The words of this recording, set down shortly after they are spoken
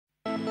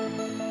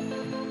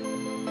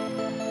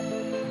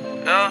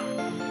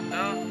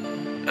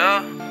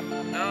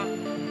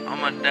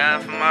I'ma die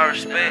for my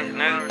respect,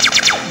 nigga.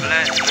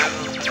 Black, nigga.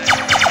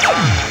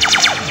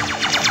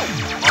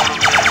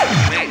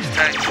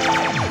 Mixtape,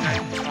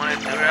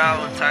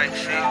 23-hour type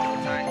shit.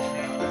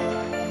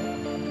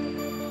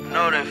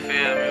 Know they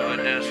feel me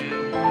with this.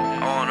 I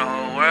want the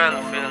whole world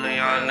to feel it,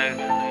 y'all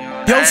nigga.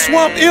 Yo,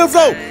 Swamp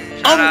Izzo,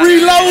 I'm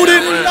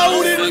reloading.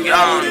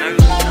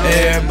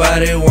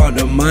 Everybody want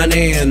the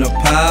money and the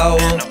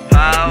power.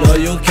 No,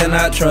 you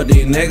cannot trust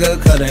these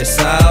niggas cause they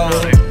sour.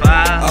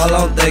 All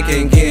I'm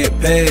thinking get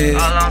paid.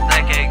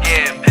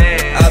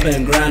 I've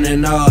been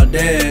grinding all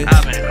day.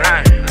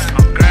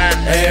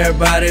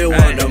 Everybody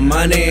want the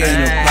money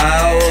and the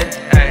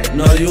power.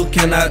 No, you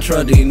cannot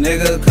trust these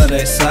niggas cause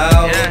they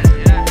sour.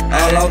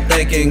 All I'm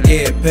thinking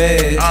get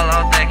paid.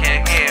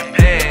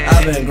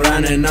 I've been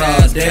grinding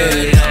all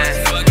day.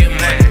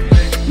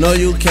 No,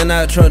 you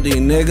cannot trust these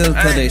niggas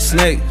cause they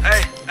snake.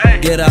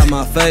 Get out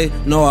my face,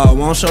 no I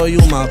won't show you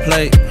my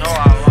plate.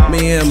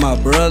 Me and my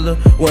brother,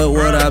 what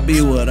would I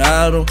be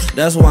without him?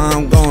 That's why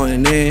I'm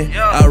going in.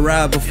 I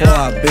ride before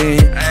I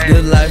bend.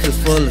 This life is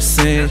full of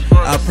sin.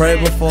 I pray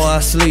before I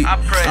sleep.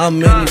 I'm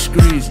in the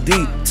streets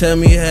deep. Tell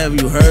me, have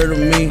you heard of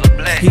me?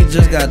 He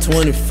just got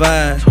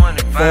 25 for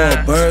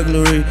a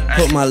burglary.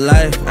 Put my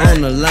life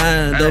on the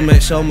line. Don't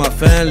make sure my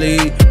family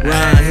eat.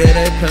 Round here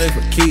they play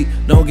for keep.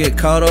 Don't get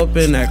caught up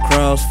in that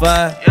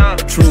crossfire.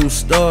 True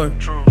story.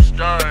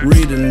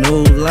 Read the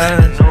news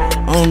lines.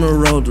 On the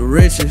road to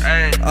riches.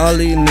 All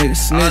these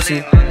niggas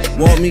snitching.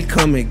 Want me,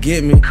 come and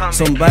get me.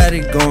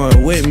 Somebody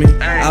going with me.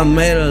 I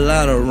made a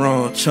lot of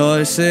wrong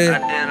choices.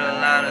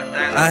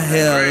 I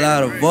hear a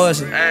lot of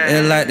voices.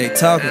 It's like they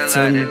talking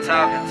to me.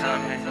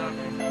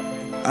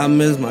 I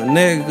miss my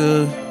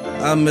niggas.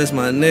 I miss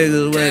my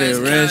niggas where they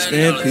rest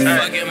in peace.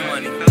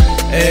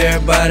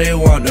 Everybody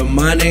want the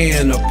money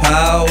and the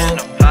power.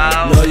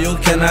 No, you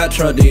cannot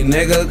trust these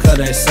niggas cause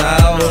they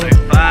sour.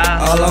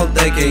 All I'm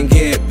thinking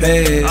get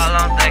paid.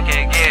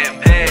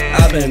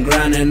 I've been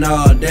grinding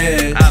all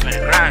day.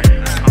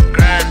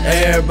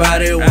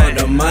 Everybody want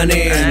the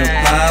money and the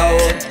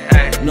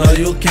power. No,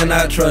 you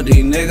cannot trust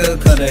these niggas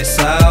cause they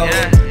sour.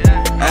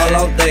 All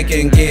I'm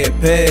thinking get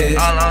paid.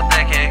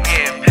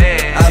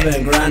 I've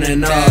been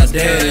grinding all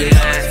day.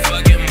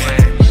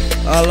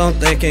 All I'm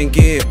thinking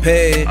get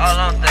paid.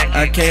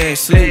 I can't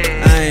sleep,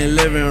 I ain't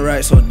living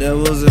right, so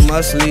devils in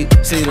my sleep.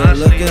 See the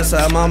look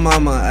inside my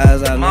mama's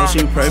eyes, I know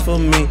she pray for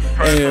me.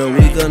 Every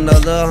week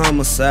another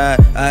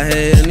homicide, I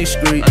head in the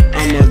street.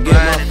 I'ma get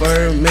my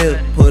first meal,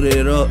 put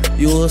it up,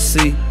 you will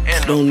see.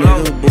 Them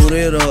niggas boot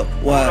it up,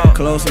 watch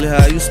closely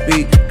how you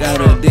speak.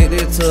 Got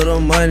addicted to the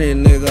money,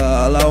 nigga,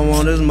 all I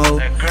want is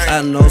more.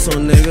 I know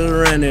some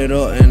niggas ran it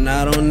up, and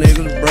now them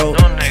niggas broke.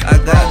 I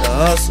got the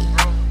hustle.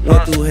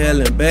 Went through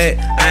hell and back,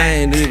 I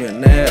ain't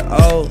even that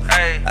old.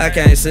 I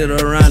can't sit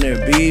around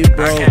and be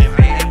broke.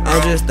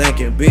 I'm just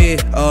thinking big,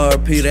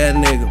 RP that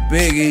nigga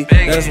Biggie.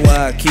 That's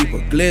why I keep a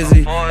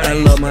glizzy. I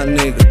love my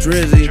nigga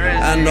Drizzy.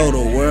 I know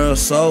the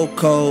world's so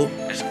cold.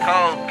 It's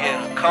cold, get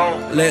a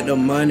cold. Let the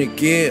money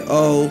get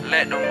old.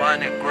 Let the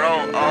money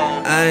grow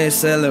old. I ain't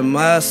selling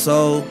my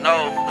soul.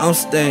 No, I'm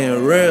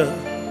staying real.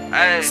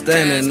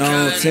 Standing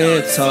on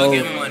 10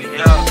 toes.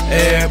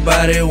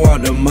 Everybody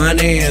want the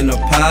money and the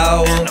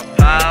power.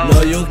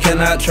 No, you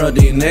cannot trust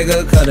these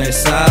niggas cause they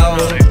sour.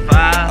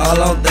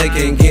 All I'm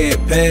thinking get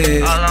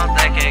paid.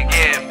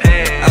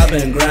 I've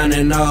been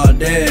grinding all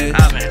day.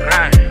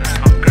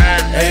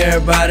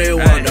 Everybody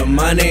want the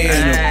money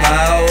and the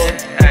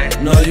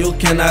power. No, you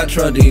cannot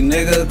trust these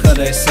niggas cause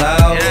they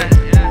sour.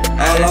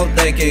 All I'm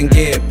thinking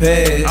get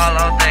paid.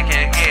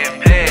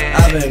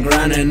 I've been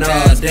grinding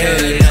all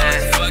day.